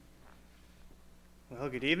Well,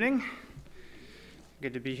 good evening.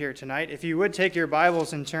 Good to be here tonight. If you would take your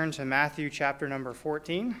Bibles and turn to Matthew chapter number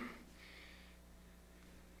 14.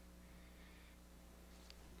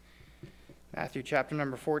 Matthew chapter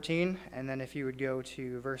number 14, and then if you would go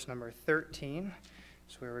to verse number 13,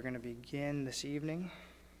 that's where we're going to begin this evening.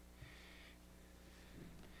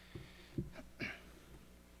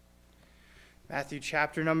 Matthew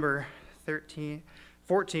chapter number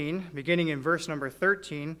 14, beginning in verse number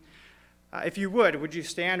 13. If you would you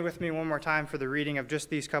stand with me one more time for the reading of just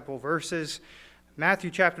these couple verses? Matthew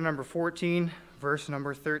chapter number 14, verse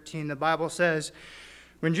number 13. The Bible says,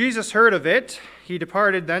 "When Jesus heard of it, he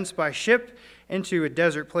departed thence by ship into a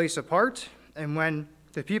desert place apart. And when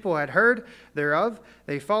the people had heard thereof,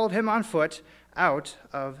 they followed him on foot out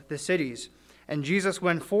of the cities. And Jesus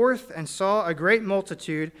went forth and saw a great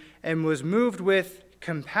multitude, and was moved with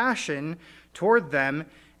compassion toward them,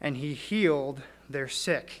 and he healed their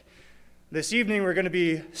sick." This evening we're going to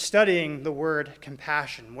be studying the word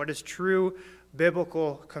compassion. What is true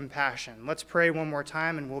biblical compassion? Let's pray one more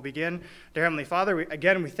time and we'll begin. Dear Heavenly Father,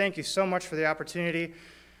 we thank you so much for the opportunity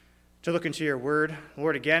to look into your word.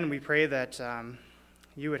 Lord, again, we pray that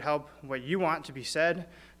you would help what you want to be said,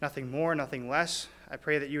 nothing more, nothing less. I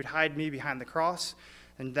pray that you would hide me behind the cross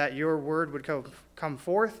and that your word would come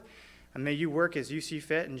forth. And may you work as you see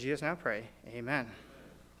fit. In Jesus' name I pray. Amen.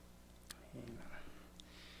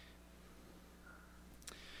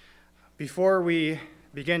 Before we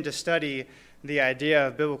begin to study the idea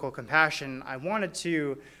of biblical compassion, I wanted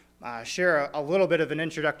to share a little bit of an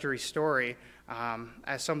introductory story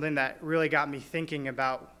as something that really got me thinking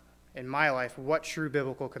about, in my life, what true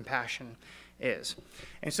biblical compassion is.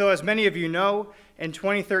 And so, as many of you know, in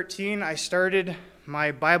 2013, I started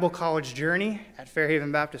my Bible college journey at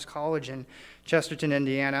Fairhaven Baptist College in Chesterton,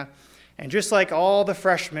 Indiana. And just like all the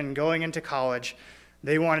freshmen going into college,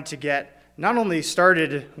 they wanted to get not only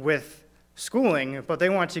started with schooling, but they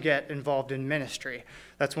want to get involved in ministry.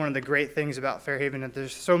 That's one of the great things about Fairhaven, that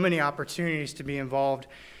there's so many opportunities to be involved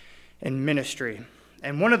in ministry.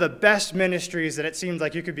 And one of the best ministries that it seemed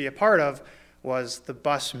like you could be a part of was the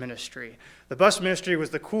bus ministry. The bus ministry was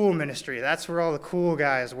the cool ministry. That's where all the cool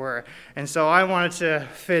guys were. And so I wanted to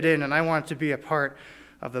fit in, and I wanted to be a part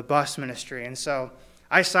of the bus ministry. And so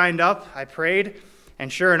I signed up, I prayed,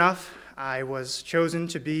 and sure enough, I was chosen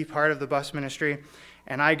to be part of the bus ministry.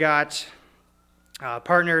 And I got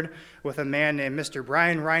partnered with a man named Mr.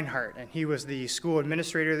 Brian Reinhardt, and he was the school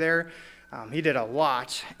administrator there. He did a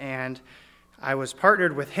lot, and I was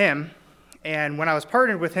partnered with him. And when I was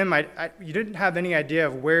partnered with him, you didn't have any idea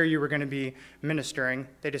of where you were going to be ministering.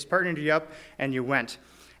 They just partnered you up, and you went.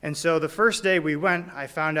 And so the first day we went, I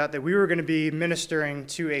found out that we were going to be ministering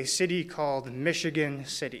to a city called Michigan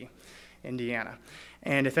City, Indiana.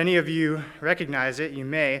 And if any of you recognize it, you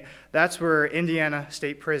may. That's where Indiana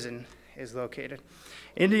State Prison is located.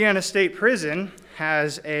 Indiana State Prison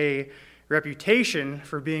has a reputation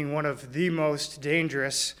for being one of the most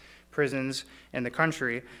dangerous prisons in the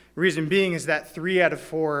country. Reason being is that 3 out of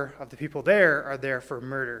 4 of the people there are there for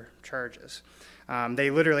murder charges.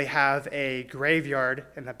 They literally have a graveyard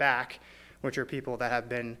in the back, which are people that have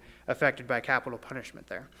been affected by capital punishment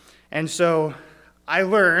there. And so I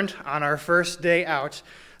learned on our first day out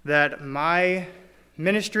that my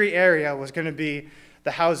ministry area was going to be the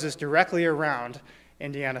houses directly around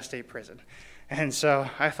Indiana State Prison. And so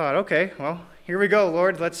I thought, okay, well, here we go,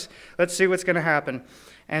 Lord. Let's see what's going to happen.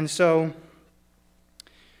 And so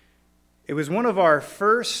it was one of our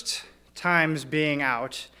first times being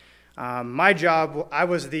out. My job, I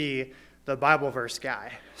was the Bible verse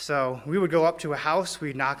guy. So we would go up to a house,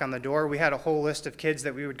 we'd knock on the door. We had a whole list of kids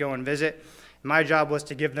that we would go and visit. My job was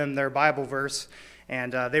to give them their Bible verse,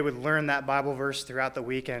 and they would learn that Bible verse throughout the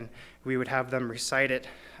week, and we would have them recite it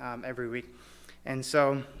every week. And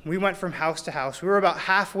so we went from house to house. We were about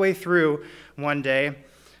halfway through one day.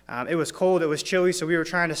 It was cold, it was chilly, so we were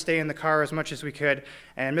trying to stay in the car as much as we could.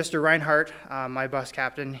 And Mr. Reinhardt, my bus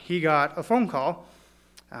captain, he got a phone call.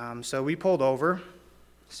 So we pulled over,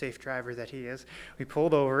 safe driver that he is. We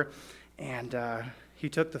pulled over, and he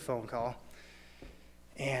took the phone call.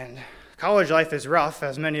 And college life is rough,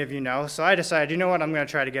 as many of you know, so I decided, you know what, I'm going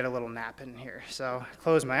to try to get a little nap in here. So I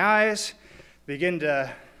closed my eyes, begin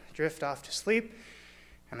to drift off to sleep,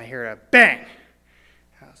 and I hear a bang.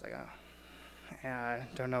 I was like, oh, I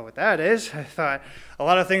don't know what that is. I thought a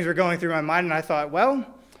lot of things were going through my mind, and I thought, well,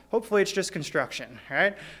 hopefully it's just construction,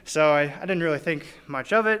 right? So I didn't really think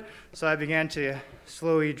much of it, so I began to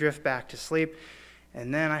slowly drift back to sleep,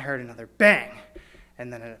 and then I heard another bang,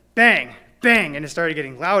 and then a bang, bang, and it started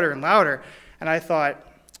getting louder and louder, and I thought,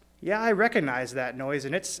 yeah, I recognize that noise,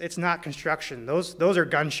 and it's not construction. Those are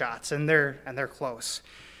gunshots, and they're close.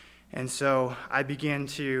 And so I began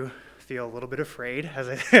to feel a little bit afraid, as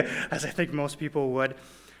I think most people would.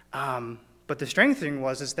 But the strange thing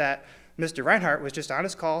is that Mr. Reinhardt was just on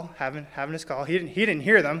his call, having his call. He didn't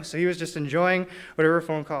hear them, so he was just enjoying whatever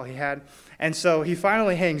phone call he had. And so he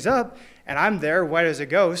finally hangs up, and I'm there, white as a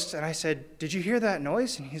ghost. And I said, "Did you hear that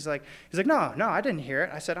noise?" And he's like, "No, I didn't hear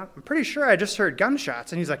it." I said, "I'm pretty sure I just heard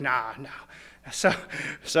gunshots." And he's like, "Nah, no."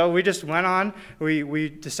 So we just went on. We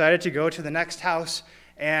decided to go to the next house.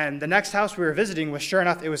 And the next house we were visiting was, sure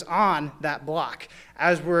enough, it was on that block.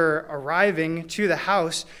 As we're arriving to the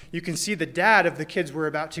house, you can see the dad of the kids we're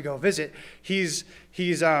about to go visit. He's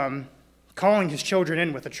calling his children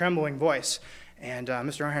in with a trembling voice. And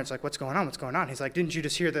Mr. Reinhardt's like, "What's going on? What's going on?" He's like, "Didn't you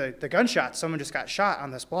just hear the gunshots? Someone just got shot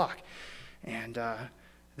on this block." And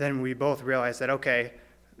then we both realized that, okay,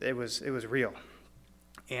 it was real.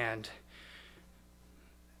 And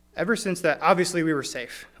ever since that, obviously we were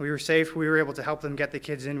safe. We were able to help them get the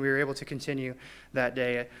kids in. We were able to continue that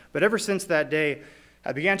day. But ever since that day,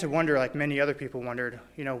 I began to wonder, like many other people wondered,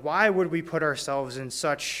 why would we put ourselves in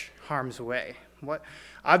such harm's way?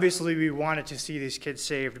 Obviously we wanted to see these kids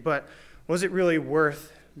saved, but was it really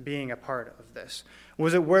worth being a part of this?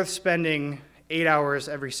 Was it worth spending 8 hours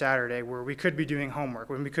every Saturday where we could be doing homework,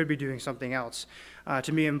 when we could be doing something else,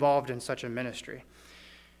 to be involved in such a ministry?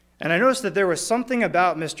 And I noticed that there was something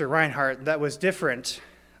about Mr. Reinhardt that was different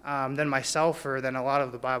than myself or than a lot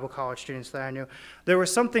of the Bible college students that I knew. There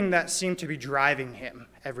was something that seemed to be driving him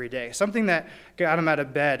every day, something that got him out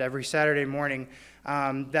of bed every Saturday morning,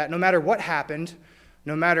 that no matter what happened,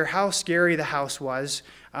 no matter how scary the house was,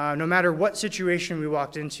 no matter what situation we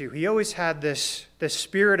walked into, he always had this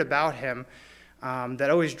spirit about him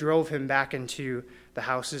that always drove him back into the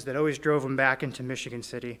houses, that always drove him back into Michigan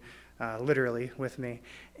City. Literally with me.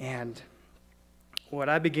 And what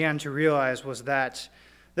I began to realize was that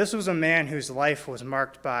this was a man whose life was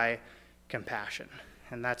marked by compassion.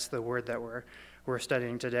 And that's the word that we're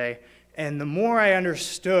studying today. And the more I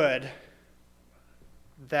understood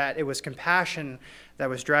that it was compassion that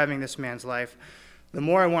was driving this man's life, the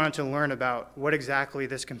more I wanted to learn about what exactly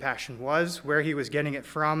this compassion was, where he was getting it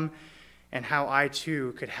from, and how I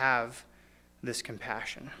too could have this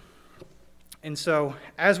compassion. And so,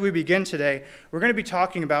 as we begin today, we're going to be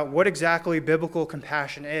talking about what exactly biblical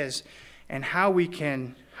compassion is and how we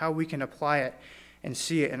can apply it and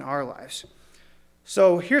see it in our lives.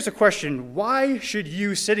 So, here's a question. Why should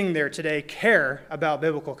you sitting there today care about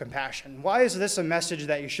biblical compassion? Why is this a message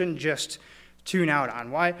that you shouldn't just tune out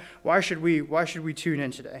on? Why should we tune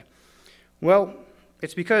in today? Well,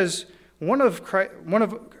 it's because one of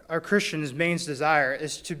our Christians' main desire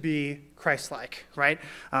is to be Christ-like, right?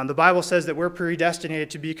 The Bible says that we're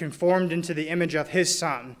predestinated to be conformed into the image of his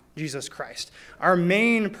Son, Jesus Christ. Our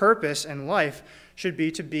main purpose in life should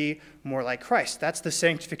be to be more like Christ. That's the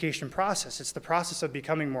sanctification process. It's the process of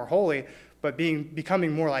becoming more holy, but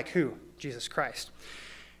becoming more like who? Jesus Christ.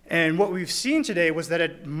 And what we've seen today was that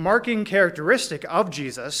a marking characteristic of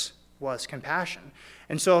Jesus was compassion.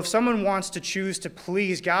 And so if someone wants to choose to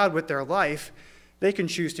please God with their life, they can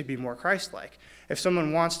choose to be more Christ-like. If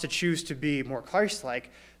someone wants to choose to be more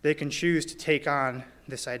Christ-like, they can choose to take on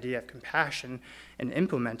this idea of compassion and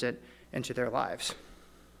implement it into their lives.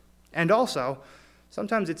 And also,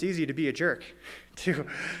 sometimes it's easy to be a jerk. We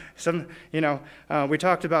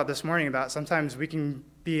talked about this morning about sometimes we can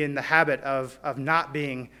be in the habit of not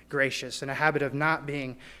being gracious and a habit of not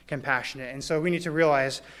being compassionate. And so we need to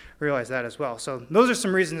realize that as well. So those are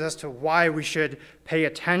some reasons as to why we should pay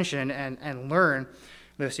attention and learn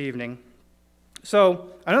this evening. So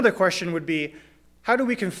another question would be, how do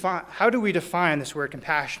we define this word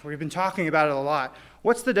compassion? We've been talking about it a lot.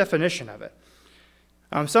 What's the definition of it?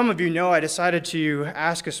 Some of you know I decided to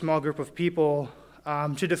ask a small group of people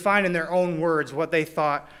to define in their own words what they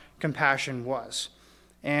thought compassion was.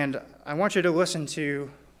 And I want you to listen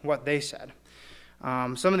to what they said.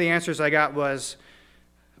 Some of the answers I got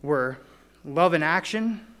were love in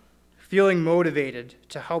action, feeling motivated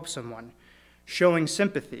to help someone, showing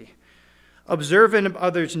sympathy, observant of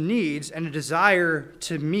others' needs, and a desire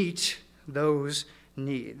to meet those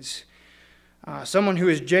needs. Someone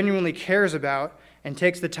who genuinely cares about and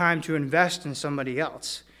takes the time to invest in somebody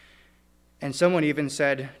else. And someone even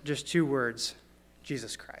said just 2 words,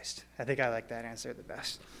 Jesus Christ. I think I like that answer the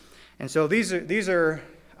best. And so these are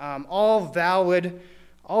all valid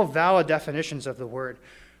definitions of the word.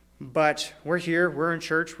 But we're here, we're in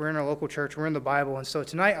church, we're in our local church, we're in the Bible. And so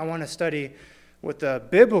tonight I want to study what the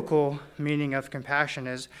biblical meaning of compassion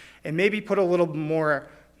is, and maybe put a little more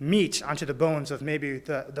meat onto the bones of maybe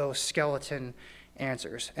those skeleton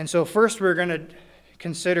answers. And so first we're going to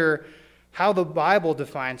consider how the Bible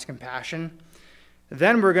defines compassion.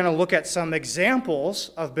 Then we're going to look at some examples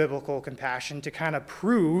of biblical compassion to kind of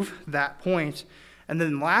prove that point. And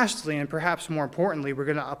then lastly, and perhaps more importantly, we're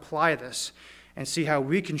going to apply this and see how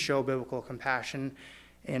we can show biblical compassion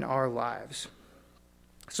in our lives.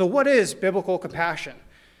 So what is biblical compassion?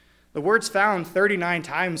 The word's found 39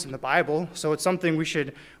 times in the Bible, so it's something we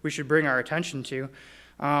should bring our attention to.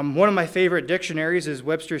 One of my favorite dictionaries is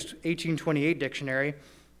Webster's 1828 dictionary.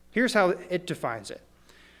 Here's how it defines it.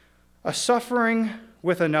 A suffering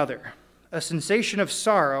with another, a sensation of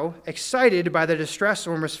sorrow excited by the distress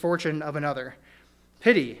or misfortune of another.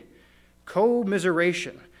 Pity,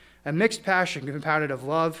 commiseration, a mixed passion compounded of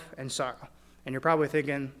love and sorrow. And you're probably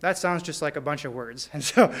thinking, that sounds just like a bunch of words. And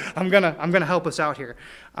so I'm gonna help us out here.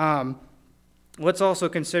 Let's also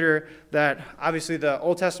consider that obviously the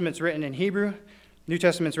Old Testament's written in Hebrew, New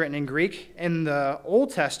Testament's written in Greek. In the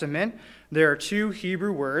Old Testament, there are two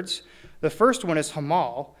Hebrew words. The first one is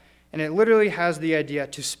hamal, and it literally has the idea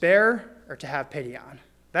to spare or to have pity on.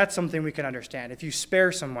 That's something we can understand. If you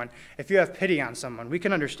spare someone, if you have pity on someone, we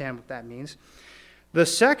can understand what that means. The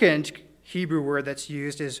second Hebrew word that's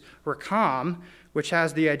used is rakam, which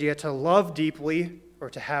has the idea to love deeply or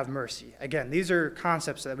to have mercy. Again, these are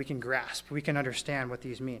concepts that we can grasp. We can understand what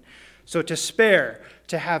these mean. So to spare,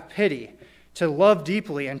 to have pity, to love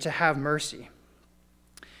deeply, and to have mercy.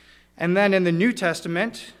 And then in the New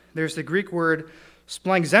Testament, there's the Greek word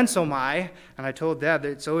splengzensomai, and I told Dad that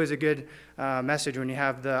it's always a good message when you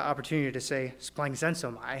have the opportunity to say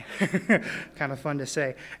splengzensomai. Kind of fun to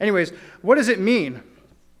say. Anyways, what does it mean?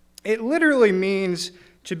 It literally means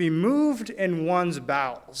to be moved in one's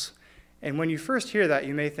bowels. And when you first hear that,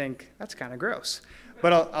 you may think, that's kind of gross.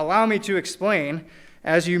 But allow me to explain.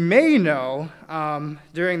 As you may know,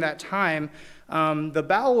 during that time, the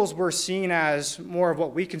bowels were seen as more of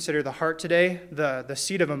what we consider the heart today, the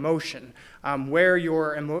seat of emotion, where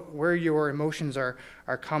your emotions are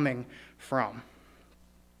coming from.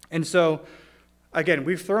 And so, again,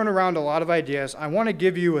 we've thrown around a lot of ideas. I want to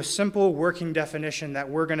give you a simple working definition that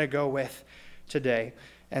we're going to go with today,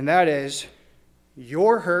 and that is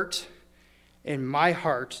your hurt in my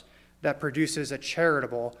heart that produces a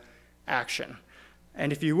charitable action.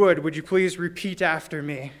 And if you would you please repeat after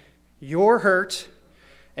me? Your hurt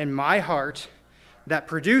in my heart that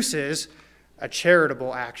produces a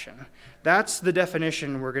charitable action. That's the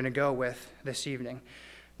definition we're going to go with this evening.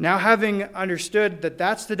 Now, having understood that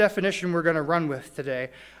that's the definition we're going to run with today,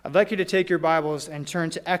 I'd like you to take your Bibles and turn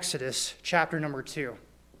to Exodus chapter number 2.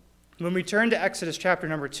 When we turn to Exodus chapter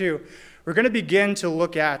number 2, we're going to begin to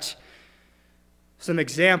look at some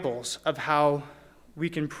examples of how we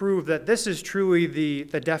can prove that this is truly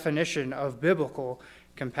the definition of biblical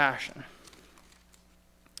compassion.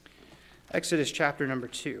 Exodus chapter number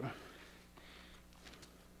 2.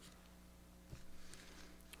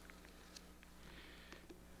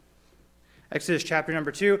 Exodus chapter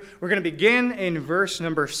number 2. We're going to begin in verse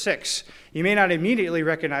number 6. You may not immediately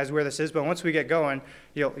recognize where this is, but once we get going,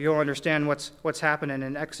 you'll understand what's happening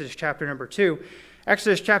in Exodus chapter number 2.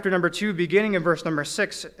 Exodus chapter number 2, beginning in verse number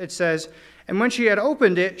 6, it says, "And when she had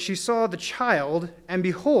opened it, she saw the child, and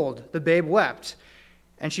behold, the babe wept.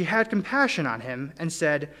 And she had compassion on him, and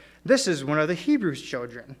said, This is one of the Hebrews'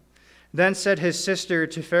 children. Then said his sister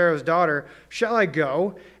to Pharaoh's daughter, Shall I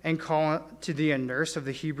go and call to thee a nurse of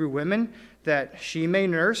the Hebrew women, that she may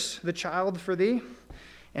nurse the child for thee?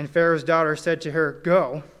 And Pharaoh's daughter said to her,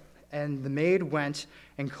 Go. And the maid went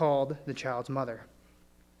and called the child's mother.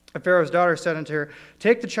 And Pharaoh's daughter said unto her,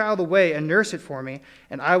 Take the child away and nurse it for me,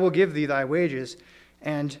 and I will give thee thy wages.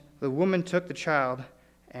 And the woman took the child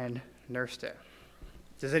and nursed it."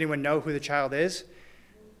 Does anyone know who the child is?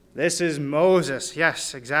 This is Moses.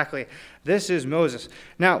 Yes, exactly. This is Moses.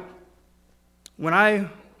 Now, when I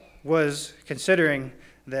was considering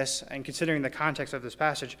this and considering the context of this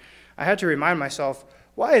passage, I had to remind myself,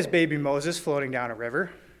 why is baby Moses floating down a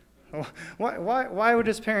river? Why would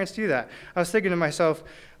his parents do that? I was thinking to myself,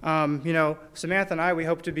 Samantha and I, we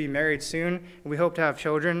hope to be married soon, and we hope to have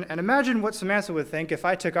children. And imagine what Samantha would think if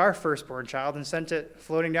I took our firstborn child and sent it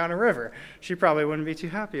floating down a river. She probably wouldn't be too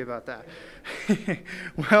happy about that.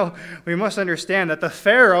 Well, we must understand that the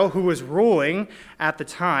Pharaoh who was ruling at the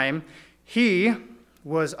time, he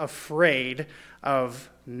was afraid of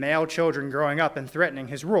male children growing up and threatening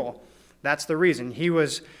his rule. That's the reason. He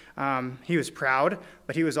was proud,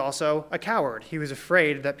 but he was also a coward. He was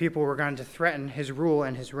afraid that people were going to threaten his rule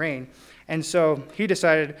and his reign. And so he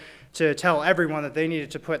decided to tell everyone that they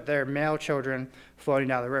needed to put their male children floating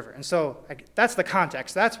down the river. And so that's the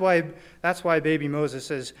context. That's why baby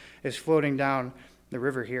Moses is floating down the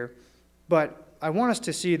river here. But I want us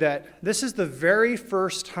to see that this is the very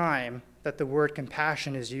first time that the word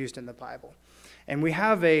compassion is used in the Bible. And we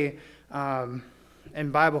have in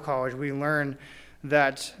Bible college, we learn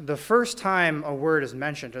that the first time a word is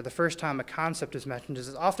mentioned, or the first time a concept is mentioned,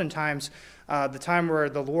 is oftentimes the time where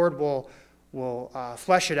the Lord will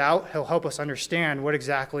flesh it out. He'll help us understand what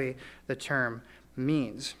exactly the term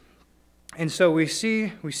means. And so we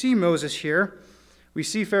see Moses here. We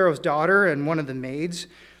see Pharaoh's daughter and one of the maids.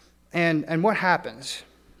 And what happens?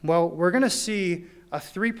 Well, we're going to see a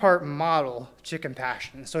three-part model to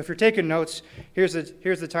compassion. So if you're taking notes, here's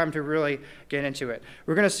the time to really get into it.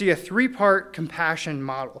 We're going to see a three-part compassion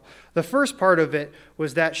model. The first part of it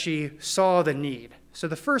was that she saw the need. So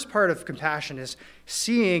the first part of compassion is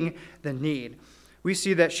seeing the need. We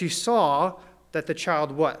see that she saw that the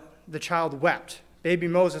child what? The child wept. Baby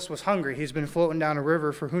Moses was hungry. He's been floating down a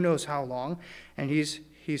river for who knows how long, and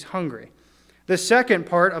he's hungry. The second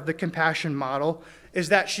part of the compassion model is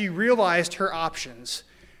that she realized her options.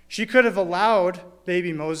 She could have allowed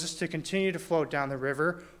baby Moses to continue to float down the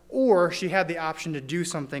river, or she had the option to do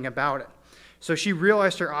something about it. So she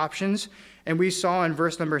realized her options, and we saw in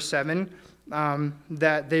verse number 7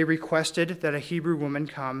 that they requested that a Hebrew woman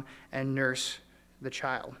come and nurse the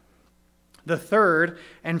child. The third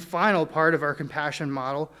and final part of our compassion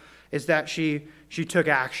model is that she took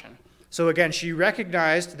action. So again, she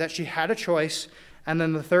recognized that she had a choice, and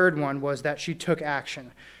then the third one was that she took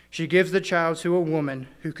action. She gives the child to a woman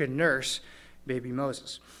who could nurse baby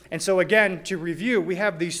Moses. And so again, to review, we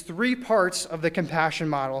have these three parts of the compassion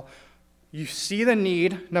model. You see the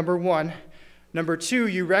need, number one. Number two,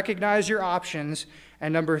 you recognize your options.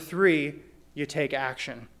 And number three, you take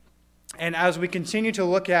action. And as we continue to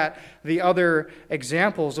look at the other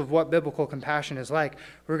examples of what biblical compassion is like,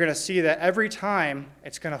 we're going to see that every time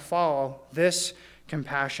it's going to follow this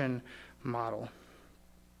compassion model.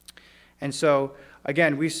 And so,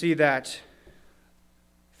 again, we see that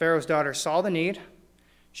Pharaoh's daughter saw the need,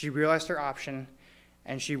 she realized her option,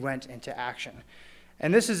 and she went into action.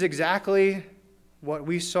 And this is exactly what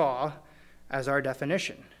we saw as our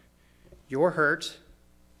definition. Your hurt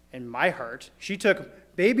and my hurt. She took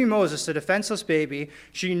baby Moses, a defenseless baby.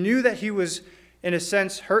 She knew that he was, in a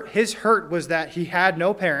sense, hurt. His hurt was that he had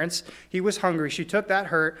no parents. He was hungry. She took that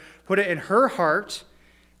hurt, put it in her heart,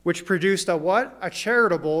 which produced a what? A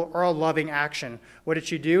charitable or a loving action. What did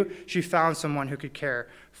she do? She found someone who could care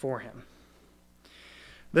for him.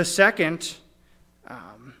 The second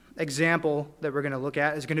example that we're going to look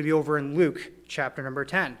at is going to be over in Luke chapter number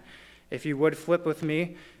 10. If you would flip with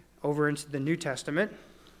me over into the New Testament.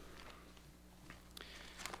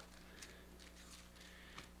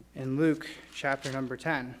 In Luke chapter number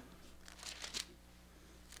 10.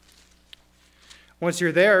 Once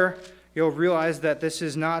you're there, you'll realize that this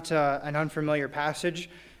is not an unfamiliar passage.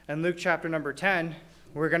 In Luke chapter number 10,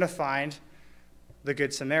 we're going to find the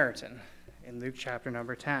Good Samaritan in Luke chapter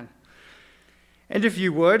number 10. And if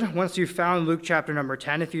you would, once you've found Luke chapter number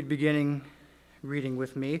 10, if you'd beginning reading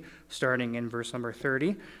with me, starting in verse number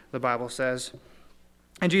 30, the Bible says,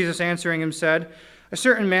 "And Jesus answering him said, A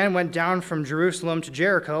certain man went down from Jerusalem to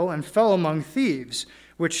Jericho and fell among thieves,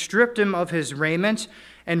 which stripped him of his raiment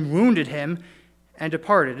and wounded him and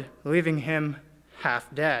departed, leaving him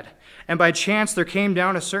half dead. And by chance there came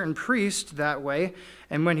down a certain priest that way,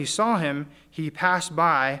 and when he saw him, he passed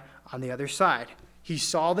by on the other side." He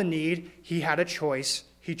saw the need. He had a choice.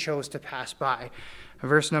 He chose to pass by.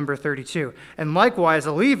 Verse number 32. "And likewise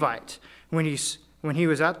a Levite, when he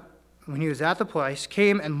was at the place,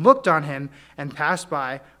 came and looked on him and passed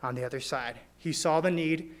by on the other side." He saw the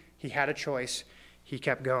need. He had a choice. He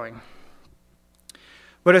kept going.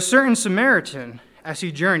 "But a certain Samaritan, as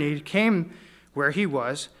he journeyed, came where he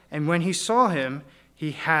was, and when he saw him,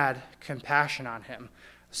 he had compassion on him."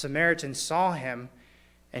 The Samaritan saw him,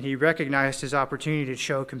 and he recognized his opportunity to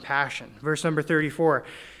show compassion. Verse number 34.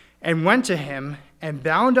 "And went to him and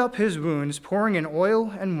bound up his wounds, pouring in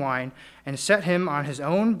oil and wine, and set him on his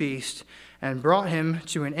own beast, and brought him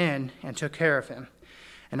to an inn, and took care of him.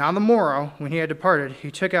 And on the morrow, when he had departed,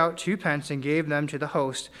 he took out 2 pence and gave them to the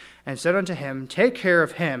host, and said unto him, Take care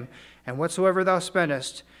of him, and whatsoever thou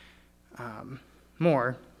spendest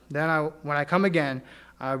more, then when I come again,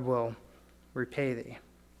 I will repay thee."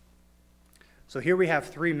 So here we have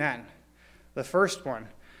 3 men. The first one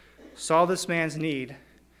saw this man's need,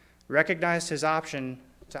 recognized his option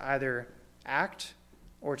to either act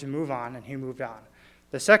or to move on, and he moved on.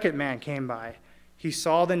 The second man came by. He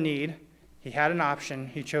saw the need. He had an option.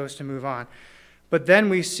 He chose to move on. But then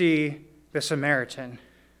we see the Samaritan.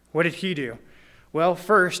 What did he do? Well,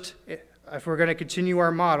 first, if we're going to continue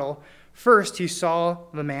our model, first he saw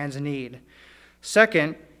the man's need.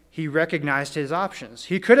 Second, he recognized his options.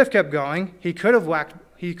 He could have kept going. He could have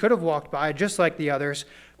walked by just like the others,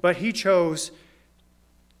 but he chose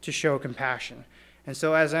to show compassion. And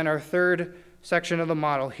so as in our third section of the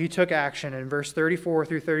model, he took action. In verse 34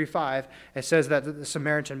 through 35, it says that the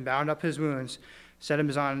Samaritan bound up his wounds, set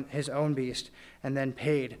him on his own beast, and then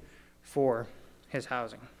paid for his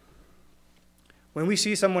housing. When we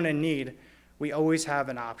see someone in need, we always have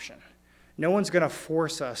an option. No one's going to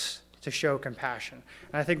force us to show compassion.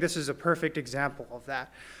 And I think this is a perfect example of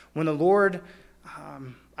that. When the Lord,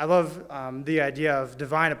 I love the idea of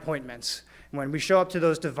divine appointments. When we show up to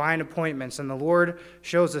those divine appointments and the Lord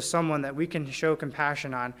shows us someone that we can show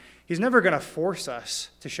compassion on, he's never going to force us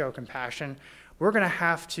to show compassion. We're going to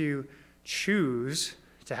have to choose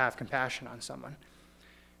to have compassion on someone.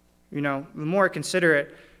 You know, the more I consider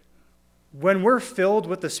it, when we're filled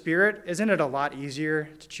with the Spirit, isn't it a lot easier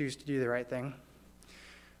to choose to do the right thing?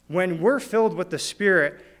 When we're filled with the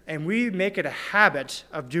Spirit and we make it a habit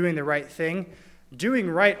of doing the right thing, doing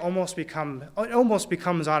right almost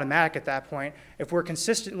becomes automatic at that point if we're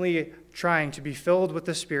consistently trying to be filled with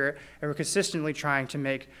the Spirit and we're consistently trying to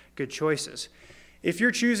make good choices. If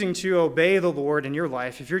you're choosing to obey the Lord in your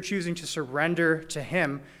life, if you're choosing to surrender to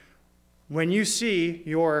Him, when you see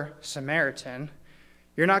your Samaritan,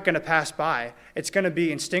 you're not going to pass by. It's going to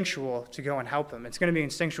be instinctual to go and help him. It's going to be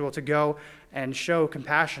instinctual to go and show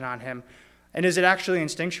compassion on him. And is it actually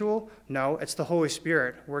instinctual? No, it's the Holy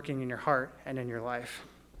Spirit working in your heart and in your life.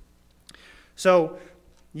 So,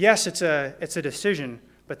 yes, it's a decision,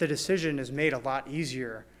 but the decision is made a lot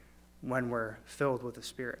easier when we're filled with the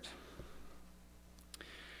Spirit.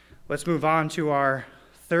 Let's move on to our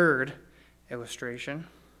third illustration.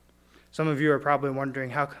 Some of you are probably wondering,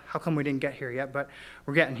 how come we didn't get here yet, but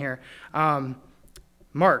we're getting here.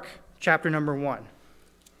 Mark, chapter number 1.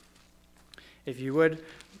 If you would,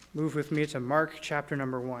 move with me to Mark, chapter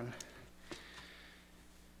number 1.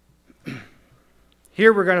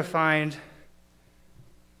 Here we're going to find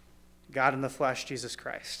God in the flesh, Jesus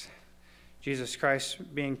Christ. Jesus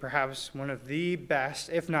Christ being perhaps one of the best,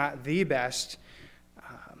 if not the best,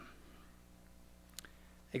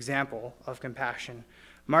 example of compassion.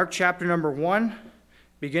 Mark chapter number 1,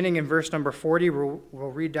 beginning in verse number 40,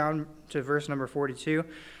 we'll read down to verse number 42.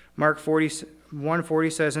 Mark 1:40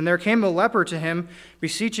 says, "And there came a leper to him,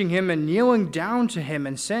 beseeching him and kneeling down to him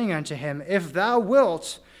and saying unto him, If thou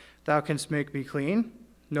wilt, thou canst make me clean."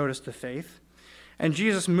 Notice the faith. "And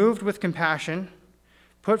Jesus, moved with compassion,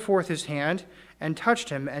 put forth his hand and touched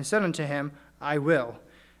him and said unto him, I will,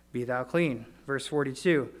 be thou clean." Verse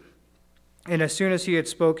 42. "And as soon as he had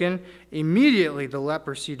spoken, immediately the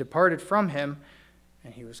leprosy departed from him,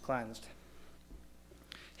 and he was cleansed."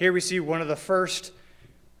 Here we see one of the first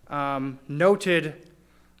noted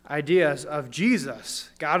ideas of Jesus,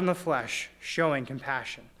 God in the flesh, showing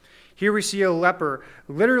compassion. Here we see a leper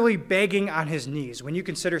literally begging on his knees. When you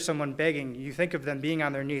consider someone begging, you think of them being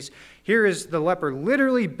on their knees. Here is the leper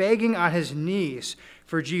literally begging on his knees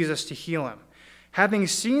for Jesus to heal him. Having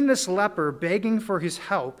seen this leper begging for his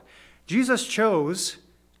help, Jesus chose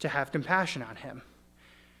to have compassion on him.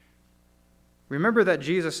 Remember that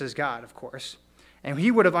Jesus is God, of course, and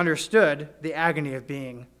he would have understood the agony of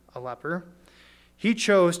being a leper. He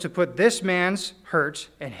chose to put this man's hurt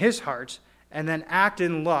in his heart and then act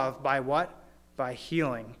in love by what? By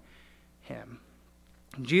healing him.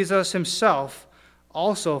 Jesus himself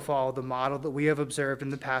also followed the model that we have observed in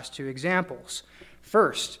the past two examples.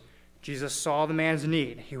 First, Jesus saw the man's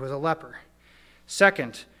need. He was a leper.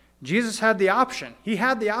 Second, Jesus had the option. He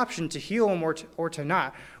had the option to heal him or to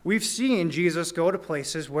not. We've seen Jesus go to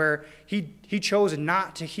places where he chose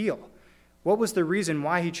not to heal. What was the reason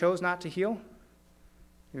why he chose not to heal?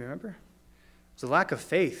 You remember? It was a lack of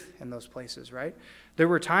faith in those places, right? There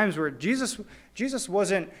were times where Jesus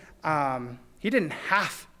wasn't, he didn't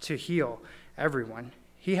have to heal everyone.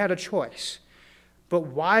 He had a choice. But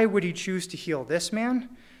why would he choose to heal this man?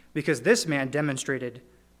 Because this man demonstrated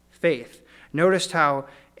faith. Notice how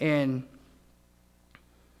in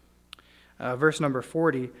verse number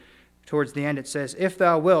 40, towards the end, it says, "If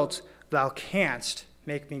thou wilt, thou canst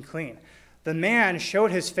make me clean." The man showed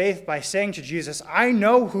his faith by saying to Jesus, I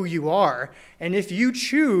know who you are, and if you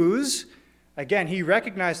choose, again, he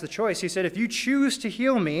recognized the choice. He said, if you choose to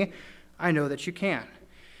heal me, I know that you can.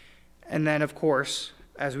 And then, of course,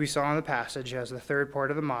 as we saw in the passage, as the third part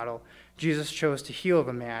of the model, Jesus chose to heal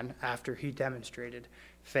the man after he demonstrated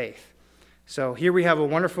faith. So here we have a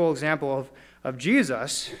wonderful example of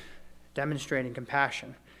Jesus demonstrating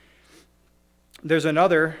compassion. There's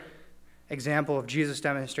another example of Jesus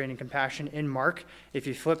demonstrating compassion in Mark. If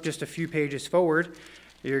you flip just a few pages forward,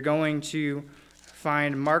 you're going to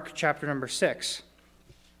find Mark chapter number 6.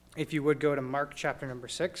 If you would go to Mark chapter number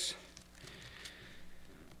 6.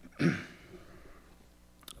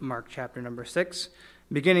 Mark chapter number 6.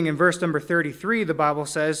 Beginning in verse number 33, the Bible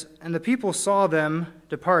says, "And the people saw them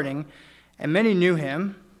departing, and many knew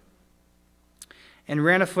him, and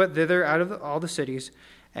ran afoot thither out of all the cities,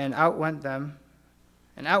 and outwent them,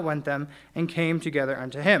 and came together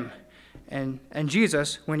unto him. And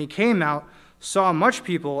Jesus, when he came out, saw much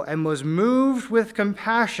people, and was moved with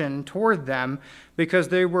compassion toward them, because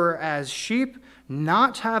they were as sheep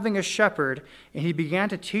not having a shepherd, and he began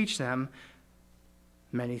to teach them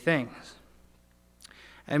many things.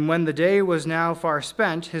 And when the day was now far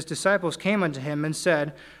spent, his disciples came unto him and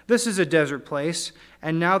said, This is a desert place,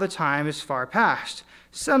 and now the time is far past.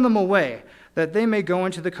 Send them away, that they may go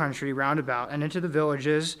into the country round about, and into the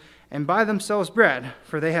villages, and buy themselves bread,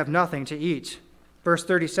 for they have nothing to eat. Verse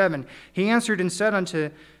 37, He answered and said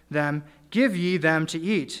unto them, Give ye them to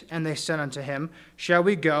eat. And they said unto him, Shall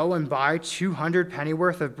we go and buy 200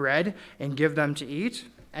 pennyworth of bread, and give them to eat?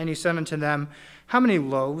 And he said unto them, How many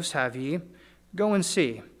loaves have ye? Go and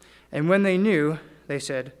see. And when they knew, they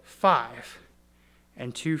said, 5,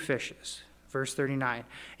 and 2 fishes. Verse 39,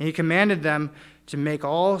 And he commanded them to make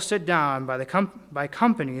all sit down by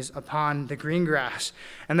companies upon the green grass.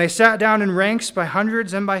 And they sat down in ranks by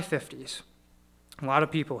hundreds and by 50s. A lot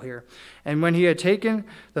of people here. And when he had taken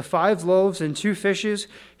the 5 loaves and 2 fishes,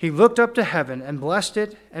 he looked up to heaven and blessed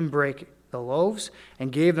it and brake the loaves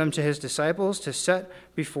and gave them to his disciples to set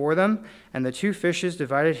before them. And the 2 fishes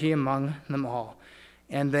divided he among them all.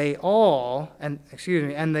 And they did all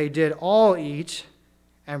eat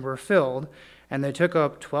and were filled. And they took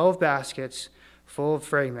up 12 baskets full of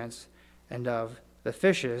fragments and of the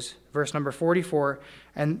fishes. Verse number 44,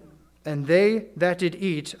 and they that did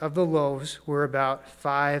eat of the loaves were about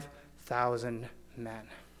 5,000 men.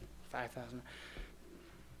 5,000.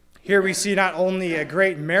 Here we see not only a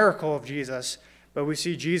great miracle of Jesus, but we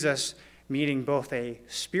see Jesus meeting both a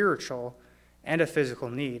spiritual and a physical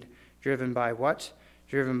need. Driven by what?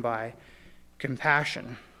 Driven by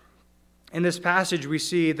compassion. In this passage, we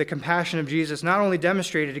see the compassion of Jesus not only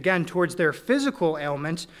demonstrated, again, towards their physical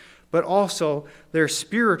ailment, but also their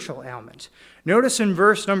spiritual ailment. Notice in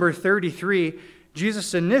verse number 33,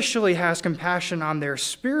 Jesus initially has compassion on their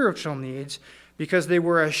spiritual needs because they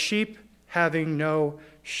were as sheep having no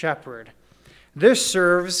shepherd. This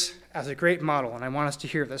serves as a great model, and I want us to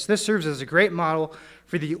hear this. This serves as a great model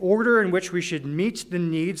for the order in which we should meet the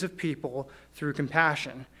needs of people through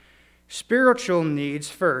compassion. Spiritual needs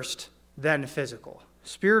first, then physical.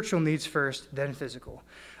 Spiritual needs first, then physical.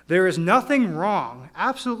 There is nothing wrong,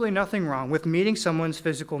 absolutely nothing wrong, with meeting someone's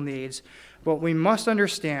physical needs, but we must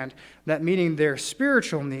understand that meeting their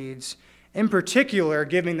spiritual needs, in particular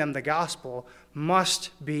giving them the gospel, must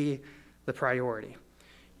be the priority.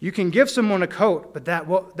 You can give someone a coat, but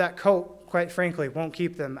that coat, quite frankly, won't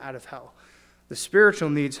keep them out of hell. The spiritual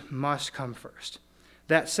needs must come first.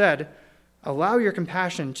 That said, allow your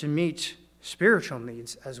compassion to meet spiritual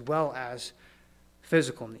needs as well as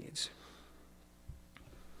physical needs.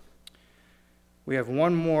 We have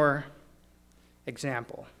one more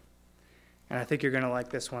example, and I think you're going to like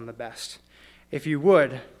this one the best. If you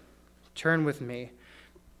would, turn with me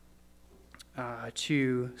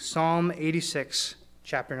to Psalm 86,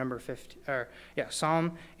 chapter number 15.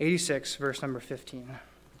 Psalm 86, verse number 15.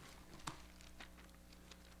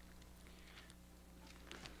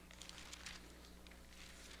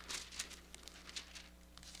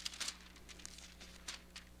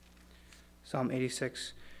 Psalm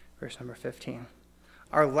 86, verse number 15.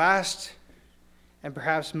 Our last and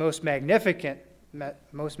perhaps most magnificent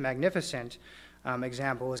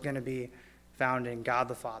example is going to be found in God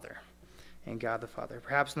the Father. In God the Father.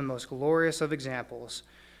 Perhaps the most glorious of examples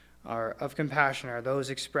of compassion are those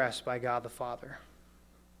expressed by God the Father.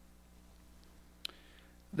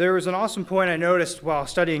 There was an awesome point I noticed while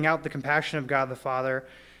studying out the compassion of God the Father,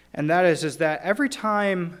 and that is that every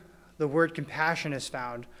time the word compassion is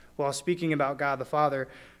found while speaking about God the Father,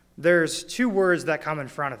 there's 2 words that come in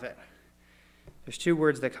front of it. There's 2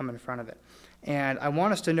 words that come in front of it. And I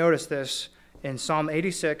want us to notice this in Psalm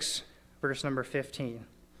 86, verse number 15.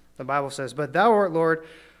 The Bible says, But thou, art Lord,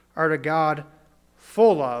 art a God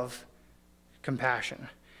full of compassion,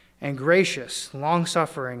 and gracious,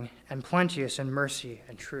 long-suffering, and plenteous in mercy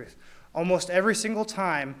and truth. Almost every single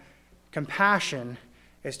time compassion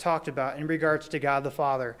is talked about in regards to God the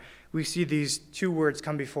Father, we see these 2 words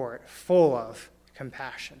come before it, full of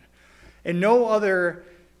compassion. In no other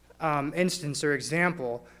instance or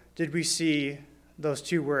example did we see those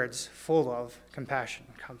 2 words, full of compassion,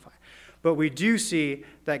 come by. But we do see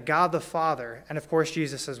that God the Father, and of course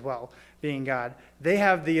Jesus as well, being God, they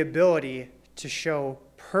have the ability to show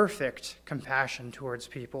perfect compassion towards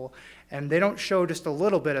people, and they don't show just a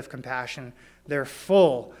little bit of compassion. They're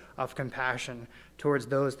full of compassion towards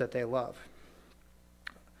those that they love.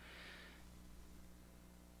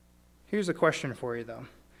 Here's a question for you, though.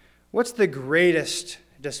 What's the greatest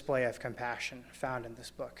display of compassion found in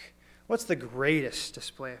this book? What's the greatest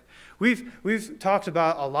display? We've talked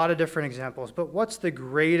about a lot of different examples, but what's the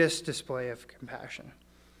greatest display of compassion?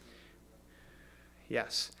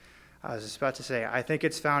 Yes, I was just about to say, I think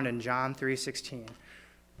it's found in John 3:16.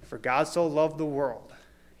 For God so loved the world,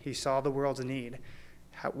 he saw the world's need.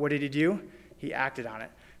 What did he do? He acted on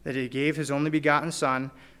it. That he gave his only begotten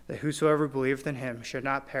Son, that whosoever believeth in him should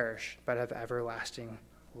not perish, but have everlasting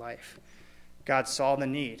life. God saw the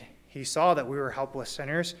need. He saw that we were helpless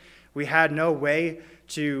sinners. We had no way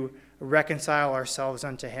to reconcile ourselves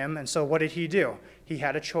unto him. And so what did he do? He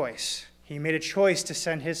had a choice. He made a choice to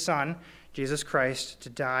send his Son, Jesus Christ, to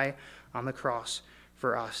die on the cross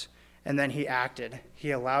for us. And then he acted.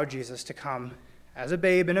 He allowed Jesus to come as a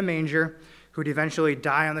babe in a manger, who'd eventually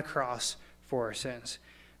die on the cross for our sins.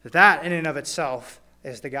 That in and of itself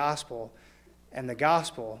is the gospel, and the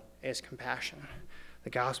gospel is compassion. The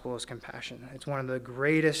gospel is compassion. It's one of the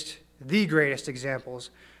greatest examples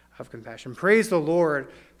of compassion. Praise the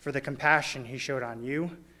Lord for the compassion he showed on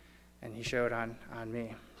you and he showed on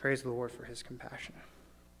me. Praise the Lord for his compassion.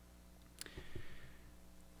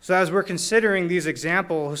 So as we're considering these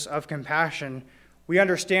examples of compassion, we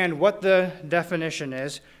understand what the definition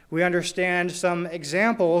is. We understand some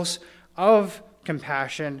examples of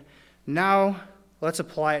compassion. Now, let's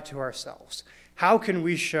apply it to ourselves. How can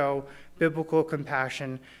we show biblical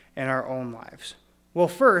compassion in our own lives? Well,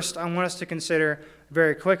 first, I want us to consider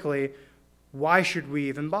very quickly, why should we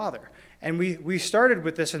even bother? And we started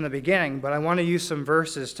with this in the beginning, but I want to use some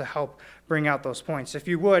verses to help bring out those points. If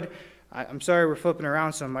you would, I'm sorry we're flipping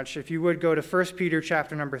around so much. If you would go to 1 Peter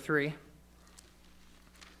chapter number 3.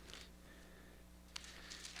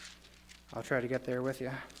 I'll try to get there with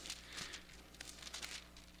you.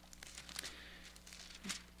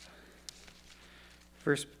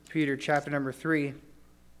 1 Peter chapter number 3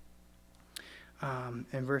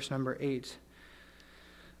 and verse number 8.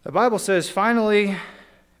 The Bible says, "Finally,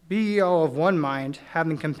 be ye all of one mind,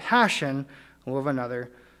 having compassion one of another.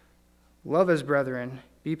 Love as brethren,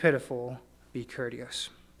 be pitiful, be courteous."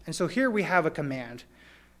 And so here we have a command.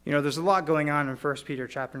 There's a lot going on in 1 Peter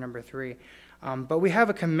chapter number 3. But we have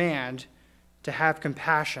a command to have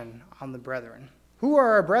compassion on the brethren. Who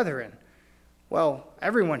are our brethren? Well,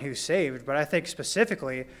 everyone who's saved, but I think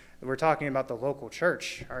specifically we're talking about the local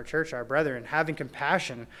church, our brethren, having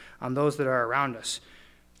compassion on those that are around us.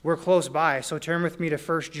 We're close by, so turn with me to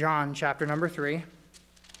 1 John chapter number 3.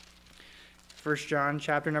 1 John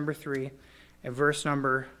chapter number 3 and verse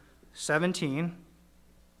number 17.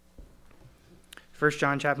 1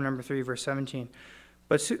 John chapter number 3, verse 17.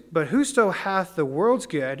 But whoso hath the world's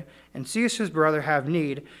good, and seeth his brother have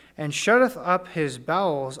need, and shutteth up his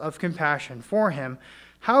bowels of compassion for him,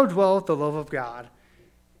 how dwelleth the love of God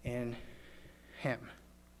in him?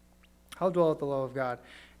 How dwelleth the love of God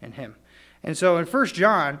in him? And so in 1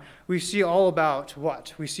 John, we see all about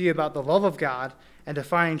what? We see about the love of God and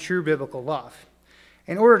defining true biblical love.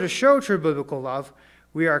 In order to show true biblical love,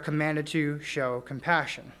 we are commanded to show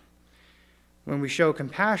compassion. When we show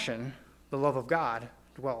compassion, the love of God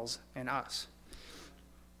dwells in us.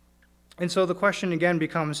 And so the question again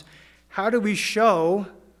becomes, how do we show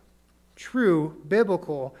true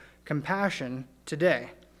biblical compassion today?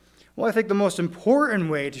 Well, I think the most important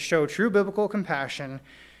way to show true biblical compassion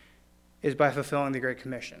is by fulfilling the Great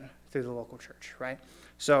Commission through the local church, right?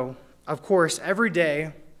 So, of course, every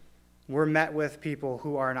day we're met with people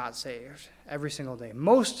who are not saved. Every single day.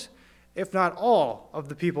 Most, if not all, of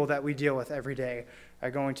the people that we deal with every day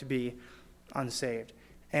are going to be unsaved.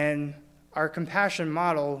 And our compassion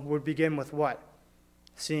model would begin with what?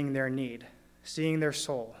 Seeing their need, seeing their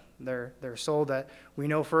soul, their soul that we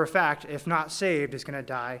know for a fact, if not saved, is going to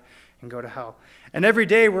die and go to hell. And every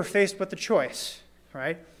day we're faced with the choice,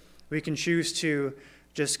 right? We can choose to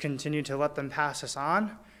just continue to let them pass us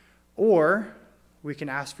on, or we can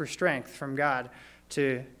ask for strength from God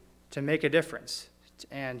to make a difference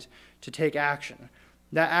and to take action.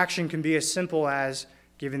 That action can be as simple as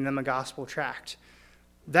giving them a gospel tract.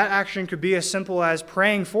 That action could be as simple as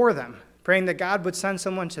praying for them, praying that God would send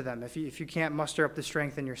someone to them if you can't muster up the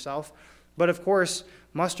strength in yourself. But of course,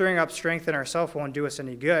 mustering up strength in ourselves won't do us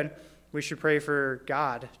any good. We should pray for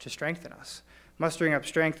God to strengthen us. Mustering up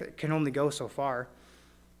strength can only go so far.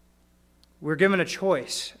 We're given a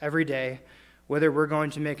choice every day whether we're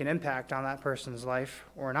going to make an impact on that person's life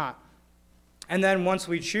or not. And then once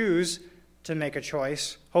we choose to make a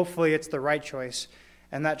choice, hopefully it's the right choice,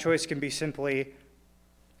 And that choice can be simply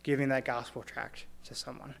giving that gospel tract to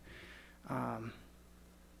someone.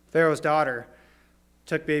 Pharaoh's daughter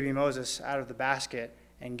took baby Moses out of the basket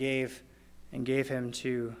and gave him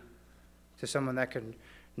to someone that could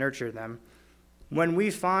nurture them. When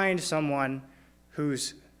we find someone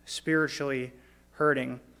who's spiritually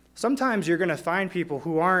hurting, sometimes you're going to find people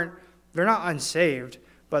who they're not unsaved,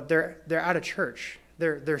 but they're out of church.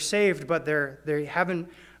 They're saved, but they're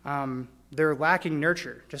lacking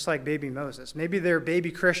nurture, just like baby Moses. Maybe they're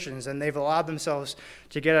baby Christians and they've allowed themselves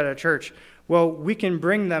to get out of church. Well, we can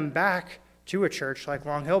bring them back to a church like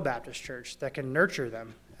Long Hill Baptist Church that can nurture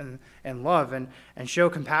them and love and show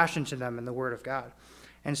compassion to them in the Word of God.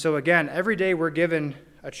 And so again, every day we're given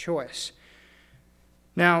a choice.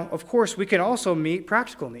 Now, of course, we can also meet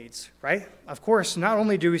practical needs, right? Of course, not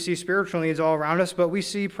only do we see spiritual needs all around us, but we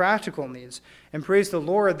see practical needs. And praise the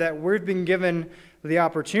Lord that we've been given the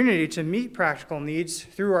opportunity to meet practical needs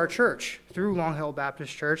through our church, through Long Hill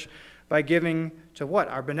Baptist Church, by giving to what?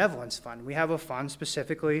 Our benevolence fund. We have a fund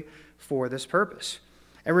specifically for this purpose.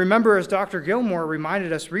 And remember, as Dr. Gilmore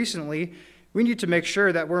reminded us recently, we need to make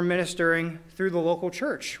sure that we're ministering through the local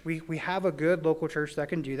church. We have a good local church that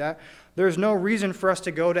can do that. There's no reason for us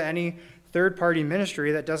to go to any third-party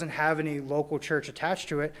ministry that doesn't have any local church attached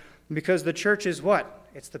to it, because the church is what?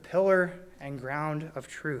 It's the pillar and ground of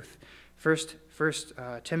truth. First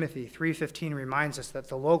Timothy 3:15 reminds us that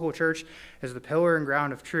the local church is the pillar and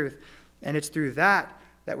ground of truth, and it's through that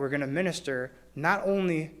we're going to minister not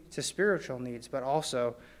only to spiritual needs, but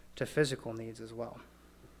also to physical needs as well.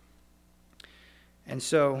 And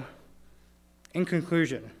so, in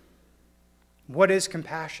conclusion, what is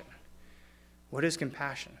compassion? What is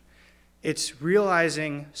compassion? It's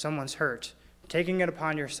realizing someone's hurt, taking it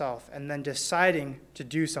upon yourself, and then deciding to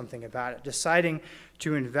do something about it, deciding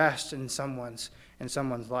to invest in someone's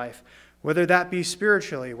life, whether that be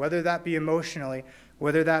spiritually, whether that be emotionally,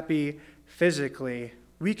 whether that be physically.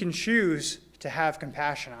 We can choose to have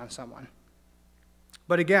compassion on someone.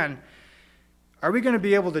 But again, are we going to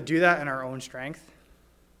be able to do that in our own strength?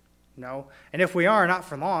 No. And if we are, not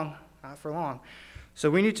for long. So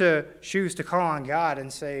we need to choose to call on God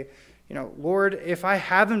and say, Lord, if I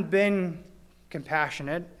haven't been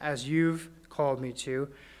compassionate as you've called me to,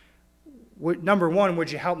 number one,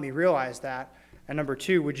 would you help me realize that? And number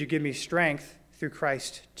two, would you give me strength through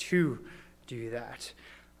Christ to do that?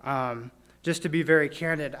 Just to be very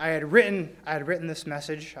candid, I had written this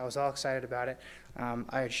message. I was all excited about it.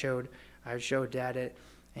 I had showed Dad it,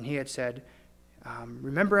 and he had said,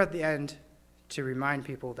 remember at the end to remind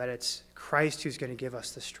people that it's Christ who's going to give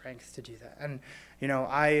us the strength to do that. And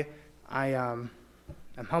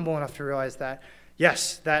I'm humble enough to realize that,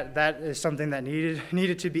 yes, that is something that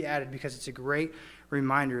needed to be added, because it's a great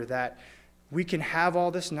reminder that we can have all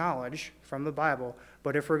this knowledge from the Bible,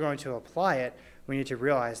 but if we're going to apply it, we need to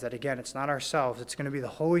realize that, again, it's not ourselves. It's going to be the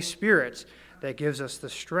Holy Spirit that gives us the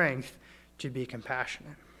strength to be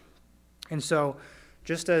compassionate. And so,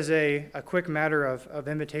 just as a quick matter of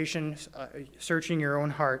invitation, searching your own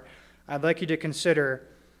heart, I'd like you to consider,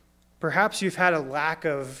 perhaps you've had a lack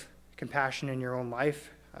of compassion in your own life,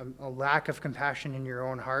 a lack of compassion in your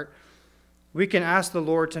own heart. We can ask the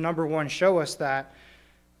Lord to, number one, show us that,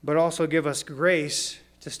 but also give us grace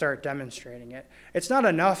to start demonstrating it. It's not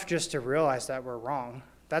enough just to realize that we're wrong.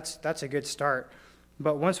 That's a good start.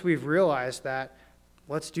 But once we've realized that,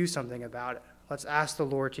 let's do something about it. Let's ask the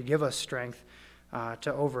Lord to give us strength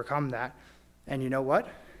to overcome that. And you know what?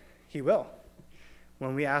 He will.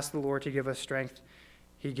 When we ask the Lord to give us strength,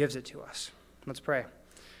 he gives it to us. Let's pray.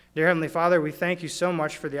 Dear Heavenly Father, we thank you so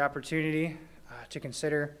much for the opportunity to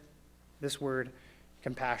consider this word,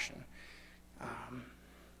 compassion.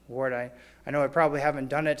 Lord, I know I probably haven't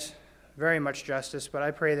done it very much justice, but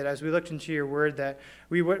I pray that as we looked into your word, that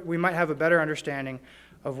we might have a better understanding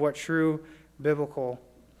of what true biblical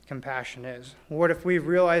compassion is. Lord, if we've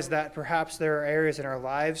realized that perhaps there are areas in our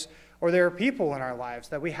lives, or there are people in our lives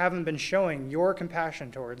that we haven't been showing your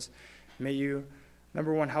compassion towards, may you,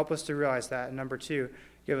 number one, help us to realize that, and number two,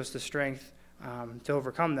 give us the strength to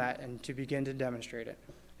overcome that and to begin to demonstrate it.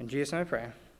 In Jesus' name I pray.